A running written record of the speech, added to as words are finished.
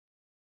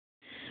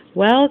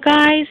Well,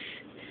 guys,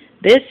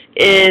 this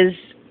is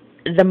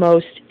the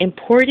most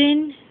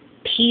important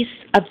piece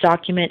of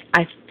document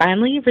I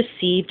finally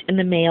received in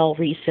the mail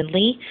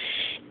recently.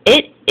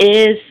 It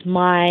is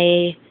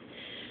my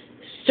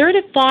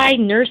certified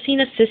nursing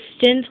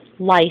assistant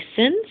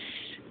license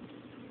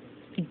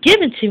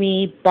given to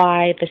me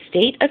by the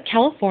state of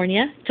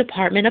California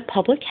Department of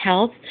Public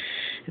Health.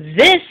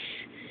 This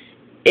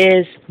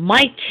is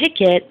my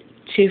ticket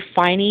to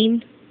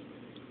finding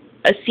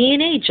a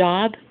CNA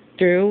job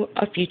through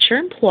a future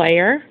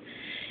employer.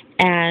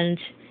 And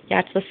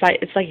yeah,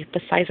 it's like the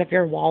size of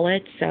your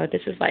wallet, so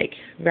this is like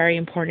very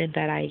important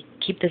that I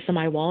keep this in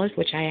my wallet,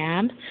 which I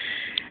am.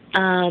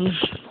 um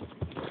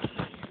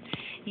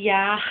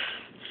yeah,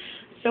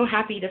 so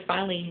happy to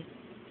finally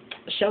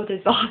show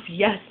this off.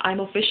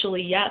 I'm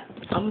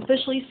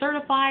officially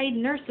certified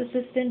nurse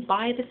assistant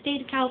by the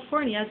state of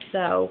California.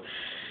 So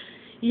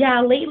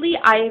yeah, lately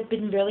I've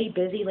been really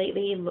busy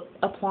lately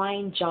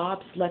applying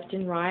jobs left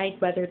and right,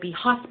 whether it be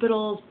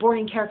hospitals,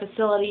 boarding care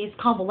facilities,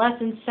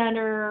 convalescent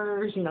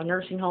centers,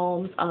 nursing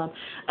homes,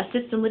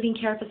 assisted living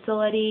care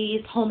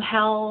facilities, home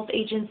health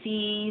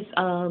agencies,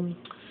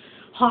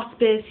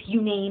 hospice,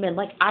 you name it.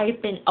 Like,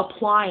 I've been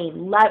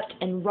applying left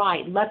and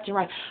right, left and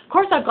right. Of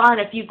course, I've gotten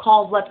a few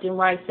calls left and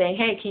right saying,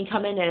 hey, can you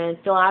come in and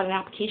fill out an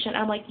application?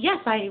 I'm like, yes,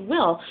 I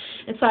will.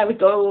 And so I would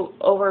go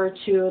over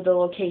to the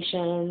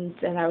locations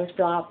and I would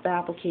fill out the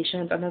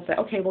applications and they'll say,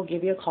 okay, we'll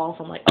give you a call.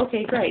 So I'm like,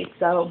 okay, great.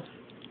 So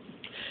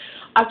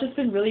I've just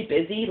been really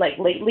busy. Like,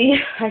 lately,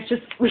 I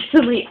just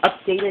recently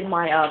updated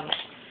my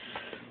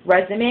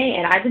resume,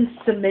 and I've been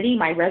submitting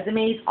my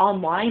resumes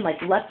online, like,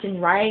 left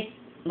and right.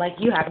 Like,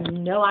 you have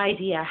no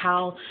idea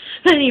how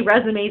many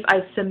resumes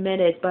I've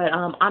submitted, but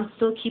I'm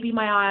still keeping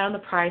my eye on the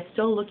prize,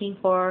 still looking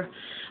for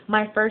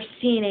my first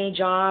CNA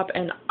job.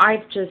 And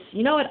I've just,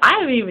 you know what, I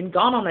haven't even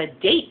gone on a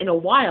date in a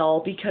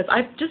while because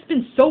I've just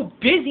been so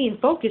busy and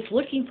focused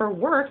looking for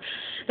work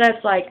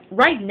that's like,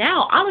 right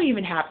now, I don't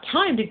even have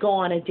time to go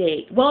on a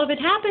date. Well, if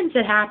it happens,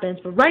 it happens,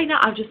 but right now,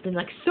 I've just been,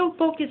 like, so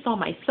focused on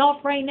myself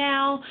right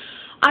now.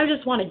 I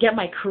just want to get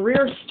my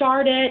career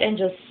started and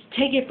just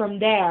take it from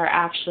there,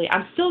 actually.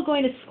 I'm still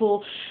going to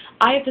school.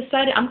 I have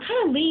decided I'm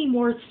kind of leaning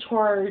more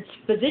towards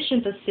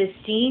physician's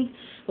assisting,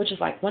 which is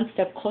like one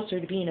step closer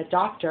to being a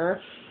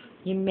doctor.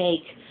 You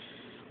make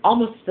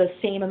almost the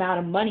same amount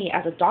of money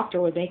as a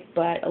doctor would make,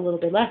 but a little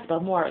bit less,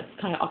 but more. It's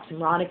kind of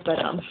oxymoronic, but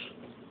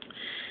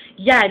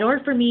yeah, in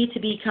order for me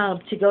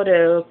to go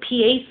to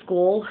PA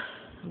school,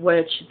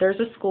 which there's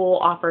a school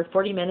offered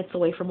 40 minutes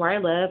away from where I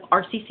live,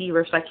 RCC,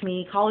 Riverside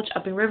Community College,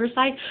 up in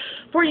Riverside,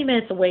 40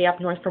 minutes away up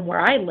north from where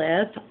I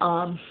live.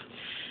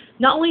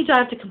 Not only do I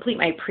have to complete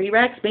my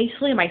prereqs,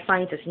 basically my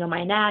sciences, my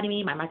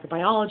anatomy, my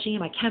microbiology,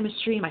 my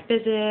chemistry, my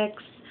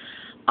physics,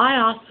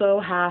 I also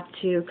have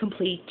to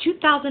complete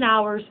 2,000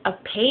 hours of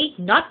paid,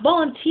 not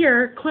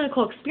volunteer,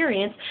 clinical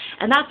experience,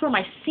 and that's where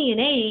my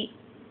CNA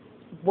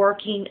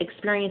working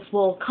experience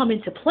will come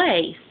into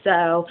play.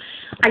 So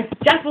I'm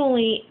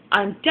definitely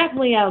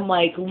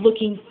like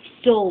looking,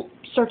 still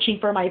searching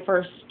for my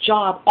first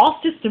job. All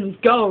systems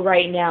go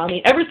right now. I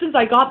mean, ever since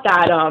I got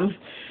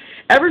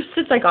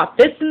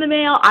this in the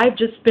mail, I've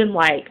just been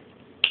like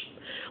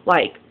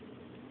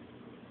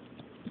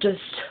just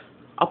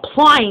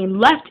applying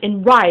left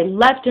and right,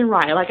 left and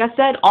right. Like I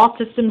said, all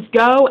systems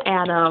go,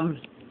 and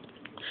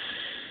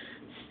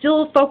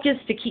still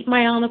focused to keep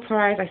my eye on the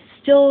prize. I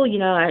still,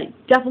 I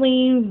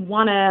definitely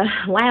want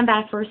to land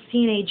that first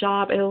CNA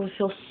job. It will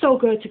feel so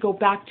good to go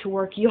back to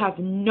work. You have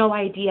no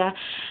idea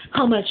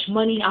how much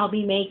money I'll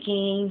be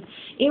making.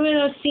 Even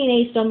though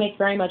CNAs don't make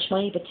very much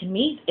money, but to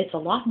me, it's a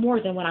lot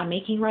more than what I'm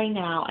making right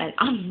now, and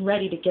I'm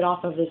ready to get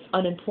off of this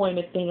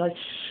unemployment thing. Like,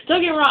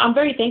 don't get me wrong, I'm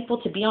very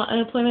thankful to be on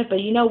unemployment,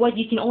 but you know what?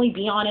 You can only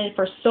be on it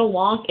for so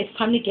long. It's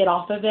time to get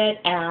off of it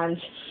and,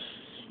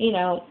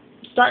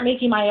 start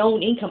making my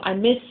own income.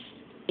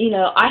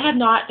 I have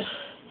not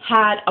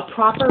had a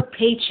proper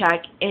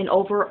paycheck in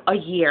over a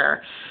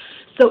year.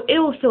 So it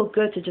will feel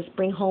good to just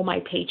bring home my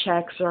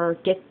paychecks or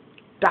get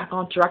back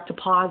on direct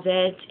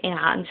deposit,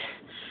 and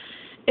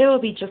it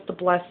will be just a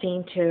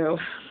blessing to,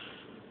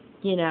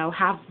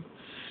 have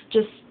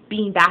just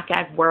being back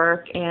at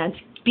work and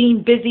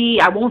being busy.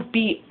 I won't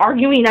be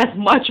arguing as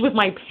much with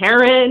my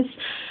parents.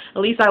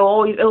 At least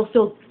it'll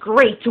feel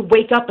great to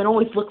wake up and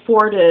always look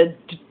forward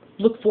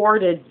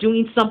to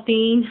doing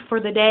something for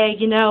the day,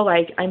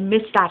 like, I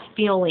miss that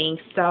feeling.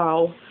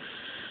 So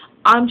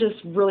I'm just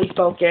really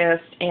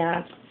focused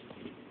and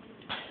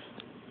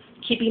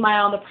keeping my eye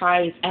on the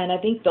prize, and I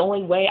think the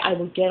only way I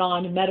will get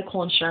on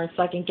medical insurance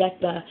so I can get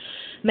the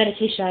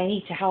medication I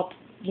need to help,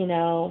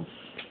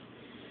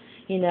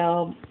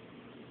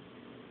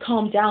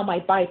 calm down my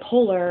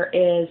bipolar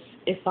is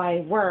if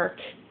I work,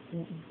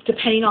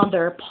 depending on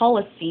their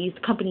policies, the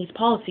company's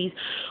policies,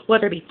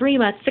 whether it be 3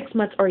 months, 6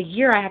 months, or a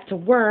year I have to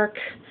work,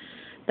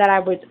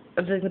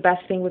 the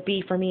best thing would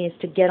be for me is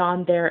to get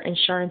on their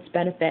insurance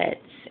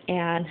benefits,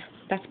 and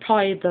that's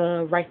probably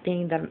the right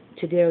thing that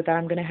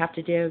I'm going to have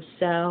to do.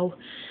 So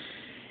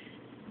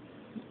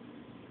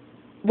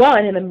well,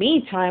 and in the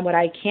meantime, what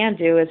I can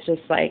do is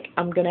just like,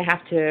 I'm going to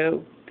have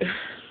to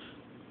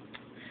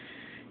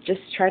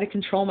just try to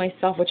control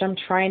myself, which I'm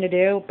trying to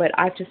do, but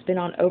I've just been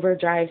on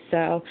overdrive.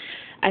 So,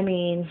 I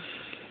mean,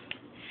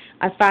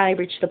 I finally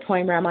reached the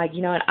point where I'm like,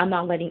 you know what, I'm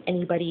not letting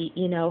anybody,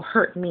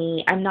 hurt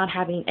me. I'm not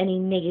having any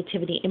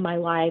negativity in my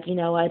life. You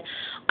know what,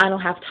 I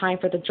don't have time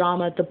for the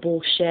drama, the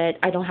bullshit.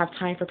 I don't have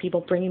time for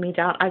people bringing me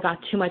down. I got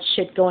too much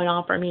shit going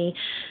on for me.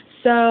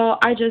 So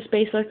I just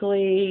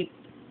basically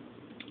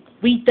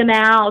weed them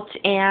out,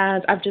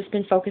 and I've just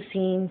been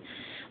focusing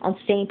on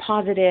staying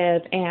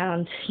positive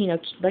and,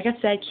 like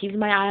I said, keeping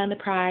my eye on the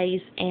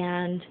prize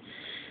and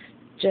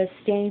just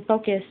staying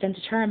focused and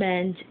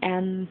determined.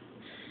 And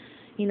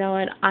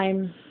and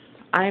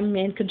I'm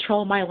in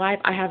control of my life.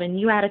 I have a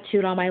new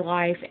attitude on my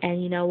life,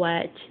 and you know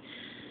what?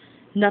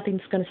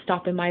 Nothing's going to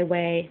stop in my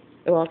way.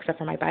 Well, except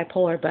for my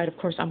bipolar, but of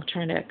course I'm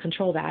trying to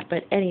control that.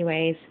 But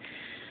anyways,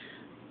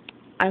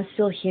 I'm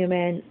still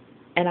human,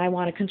 and I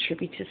want to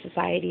contribute to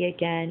society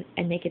again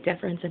and make a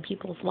difference in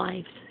people's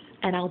lives.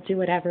 And I'll do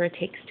whatever it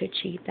takes to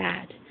achieve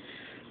that.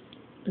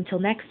 Until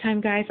next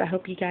time, guys, I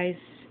hope you guys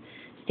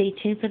stay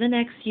tuned for the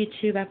next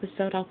YouTube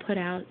episode I'll put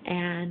out.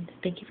 And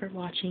thank you for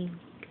watching.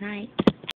 Good night.